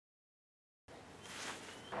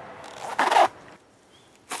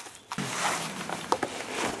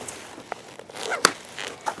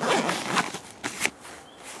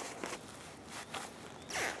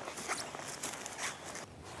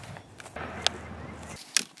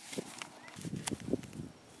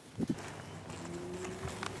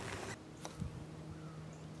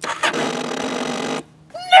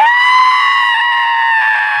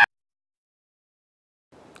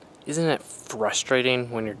Isn't it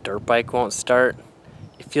frustrating when your dirt bike won't start?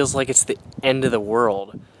 It feels like it's the end of the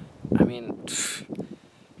world. I mean,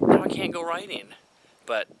 now I can't go riding.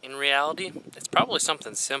 But in reality, it's probably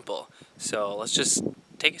something simple. So let's just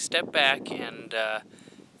take a step back and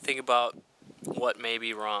think about what may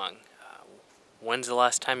be wrong. When's the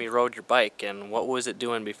last time you rode your bike, and what was it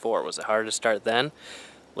doing before? Was it hard to start then?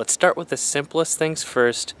 Let's start with the simplest things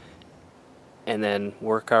first, and then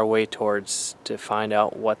work our way towards to find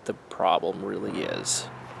out what the problem really is.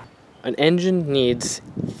 An engine needs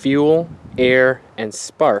fuel, air, and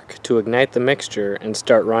spark to ignite the mixture and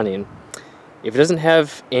start running. If it doesn't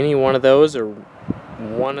have any one of those, or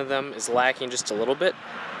one of them is lacking just a little bit,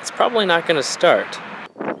 it's probably not going to start.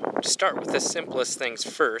 To start with the simplest things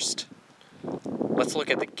first, let's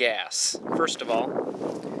look at the gas. First of all,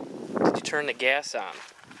 did you turn the gas on?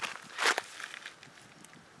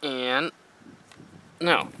 And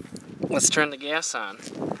no. Let's turn the gas on.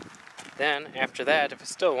 Then, after that, if it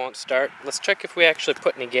still won't start, let's check if we actually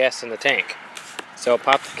put any gas in the tank. So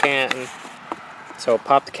pop the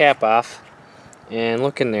cap off and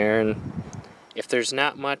look in there, and if there's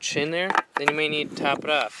not much in there, then you may need to top it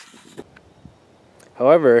off.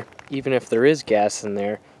 However, even if there is gas in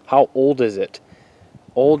there, how old is it?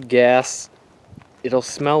 Old gas, it'll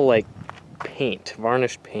smell like paint,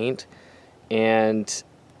 varnished paint, and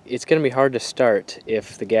it's going to be hard to start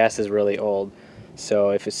if the gas is really old. So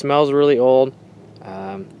if it smells really old,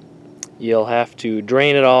 you'll have to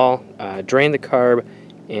drain it all, drain the carb,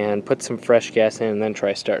 and put some fresh gas in, and then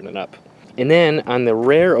try starting it up. And then on the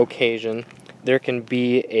rare occasion, there can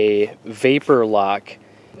be a vapor lock.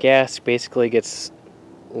 Gas basically gets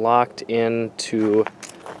locked into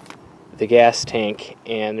the gas tank,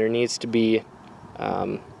 and there needs to be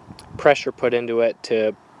pressure put into it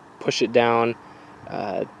to push it down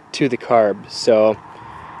to the carb. So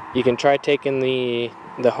you can try taking the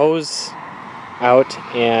hose out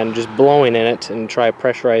and just blowing in it and try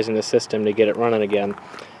pressurizing the system to get it running again.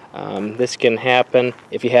 This can happen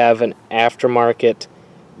if you have an aftermarket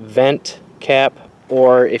vent cap,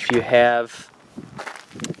 or if you have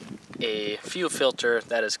a fuel filter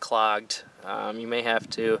that is clogged. You may have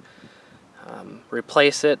to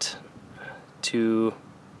replace it to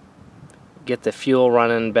get the fuel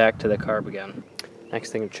running back to the carb again.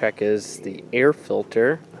 Next thing to check is the air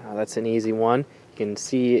filter. That's an easy one. You can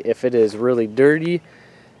see if it is really dirty,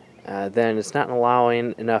 then it's not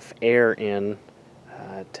allowing enough air in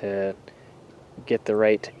to get the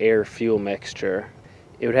right air-fuel mixture.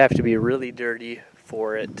 It would have to be really dirty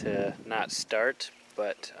for it to not start,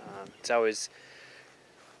 but it's always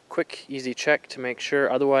quick, easy check to make sure.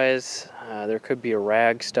 Otherwise, there could be a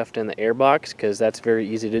rag stuffed in the air box, because that's very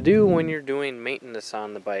easy to do when you're doing maintenance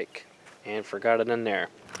on the bike, and forgot it in there.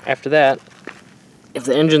 After that, if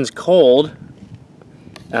the engine's cold,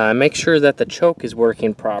 make sure that the choke is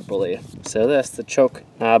working properly. So the choke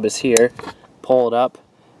knob is here. Pull it up,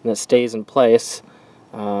 and it stays in place.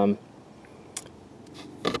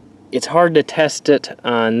 It's hard to test it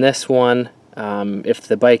on this one if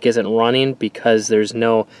the bike isn't running, because there's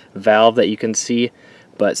no valve that you can see.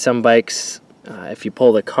 But some bikes, if you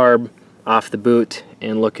pull the carb off the boot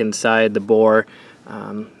and look inside the bore,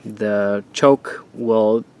 the choke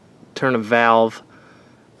will turn a valve,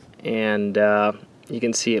 and you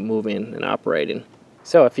can see it moving and operating.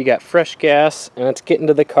 So if you got fresh gas and it's getting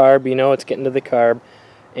to the carb, you know it's getting to the carb,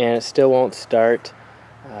 and it still won't start,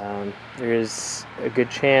 there's a good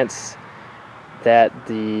chance that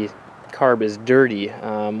the carb is dirty.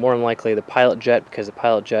 More than likely the pilot jet, because the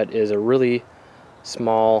pilot jet is a really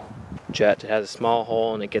small jet. It has a small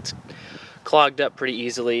hole, and it gets clogged up pretty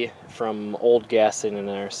easily from old gas sitting in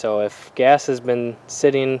there. So if gas has been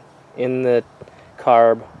sitting in the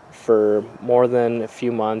carb for more than a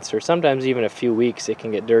few months, or sometimes even a few weeks, it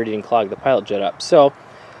can get dirty and clog the pilot jet up. So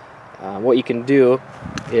what you can do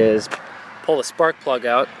is pull the spark plug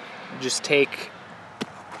out, just take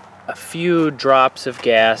a few drops of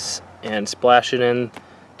gas and splash it in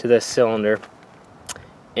to this cylinder,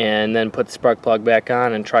 and then put the spark plug back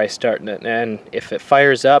on and try starting it. And if it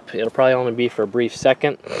fires up, it'll probably only be for a brief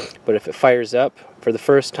second, but if it fires up for the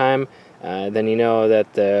first time, then you know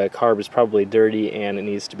that the carb is probably dirty and it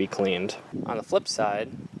needs to be cleaned. On the flip side,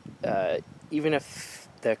 even if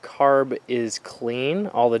the carb is clean,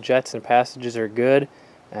 all the jets and passages are good,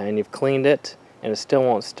 and you've cleaned it and it still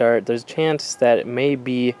won't start, there's a chance that it may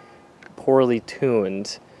be poorly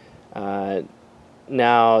tuned.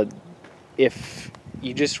 Now, if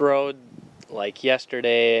you just rode like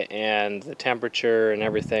yesterday and the temperature and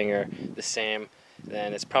everything are the same,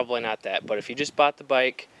 then it's probably not that. But if you just bought the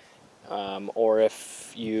bike, or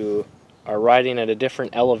if you are riding at a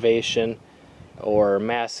different elevation, or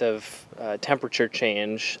massive temperature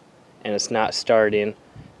change and it's not starting,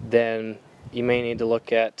 then you may need to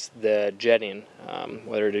look at the jetting,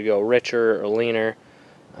 whether to go richer or leaner.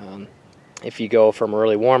 If you go from a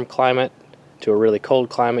really warm climate to a really cold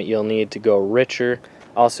climate, you'll need to go richer.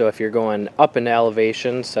 Also, if you're going up into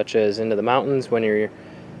elevation, such as into the mountains, when you're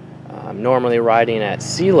normally riding at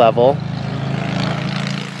sea level,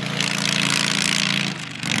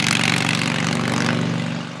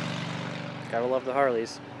 gotta love the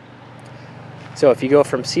Harleys. So if you go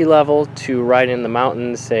from sea level to riding in the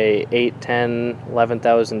mountains, say 8, 10,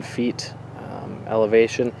 11,000 feet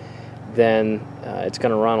elevation, then it's going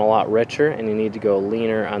to run a lot richer, and you need to go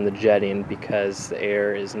leaner on the jetting because the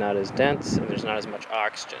air is not as dense and there's not as much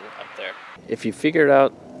oxygen up there. If you figured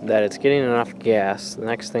out that it's getting enough gas, the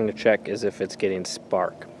next thing to check is if it's getting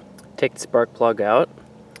spark. Take the spark plug out,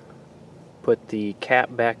 put the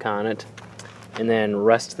cap back on it, and then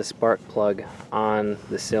rest the spark plug on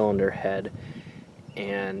the cylinder head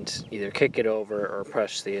and either kick it over or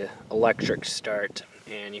press the electric start,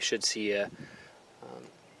 and you should see a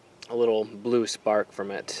little blue spark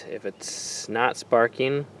from it. If it's not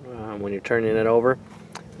sparking when you're turning it over,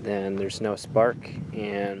 then there's no spark,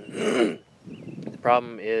 and the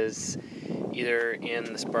problem is either in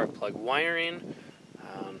the spark plug wiring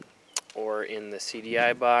or in the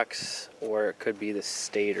CDI box, or it could be the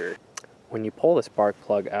stator. When you pull the spark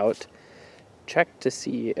plug out, check to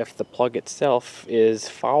see if the plug itself is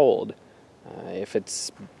fouled. If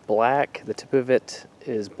it's black, the tip of it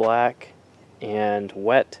is black and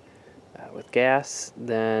wet with gas,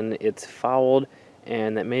 then it's fouled,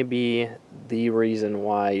 and that may be the reason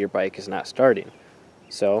why your bike is not starting.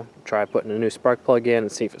 So try putting a new spark plug in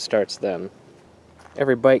and see if it starts then.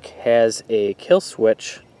 Every bike has a kill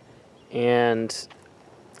switch, and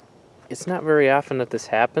it's not very often that this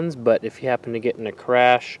happens, but if you happen to get in a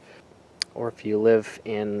crash or if you live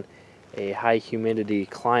in a high humidity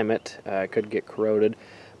climate, it could get corroded.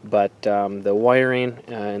 But the wiring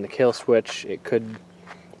and the kill switch, it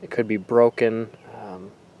could be broken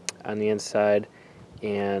on the inside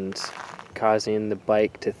and causing the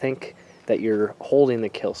bike to think that you're holding the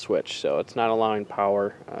kill switch, so it's not allowing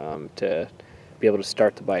power to be able to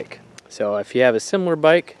start the bike. So if you have a similar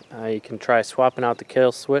bike, you can try swapping out the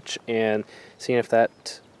kill switch and seeing if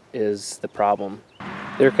that is the problem.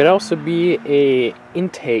 There could also be a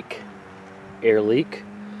intake air leak.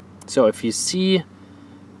 So if you see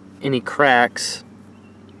any cracks,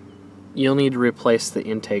 you'll need to replace the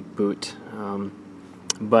intake boot.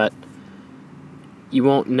 But you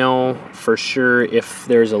won't know for sure if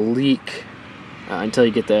there's a leak until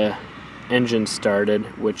you get the engine started,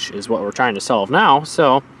 which is what we're trying to solve now.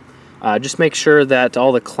 So just make sure that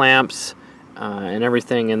all the clamps and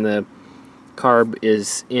everything in the carb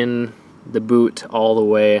is in the boot all the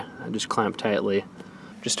way, just clamp tightly,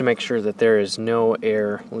 just to make sure that there is no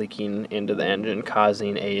air leaking into the engine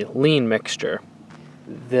causing a lean mixture.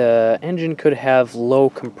 The engine could have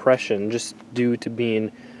low compression just due to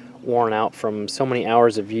being worn out from so many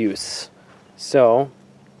hours of use. So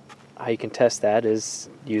how you can test that is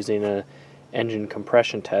using an engine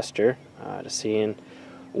compression tester to see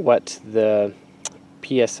what the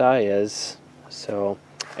PSI is. So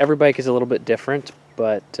every bike is a little bit different,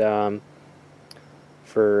 but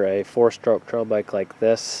for a 4-stroke trail bike like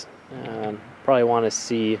this, probably want to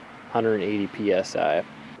see 180 PSI.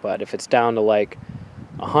 But if it's down to like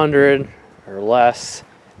 100 or less,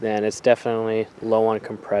 then it's definitely low on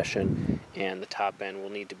compression and the top end will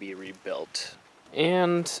need to be rebuilt.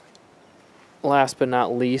 And last but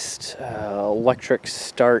not least, electric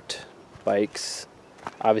start bikes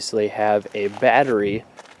obviously have a battery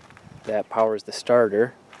that powers the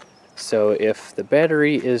starter. So if the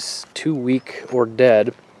battery is too weak or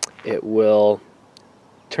dead, it will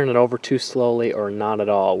turn it over too slowly or not at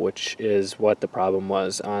all, which is what the problem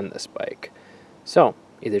was on this bike. So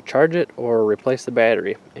either charge it or replace the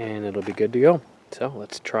battery and it'll be good to go. So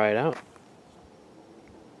let's try it out.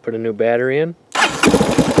 Put a new battery in.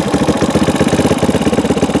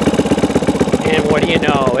 And what do you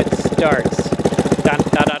know, it starts. Dun,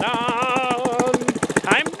 dun, dun, dun.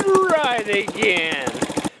 Time to ride again.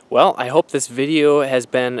 Well, I hope this video has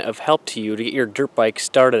been of help to you to get your dirt bike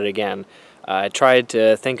started again. I tried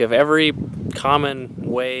to think of every common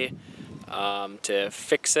way to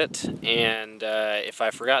fix it, and if I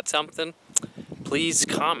forgot something, please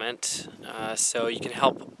comment so you can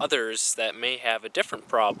help others that may have a different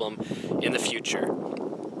problem in the future.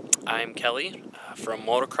 I'm Kelly from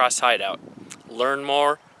Motocross Hideout. Learn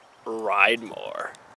more, ride more.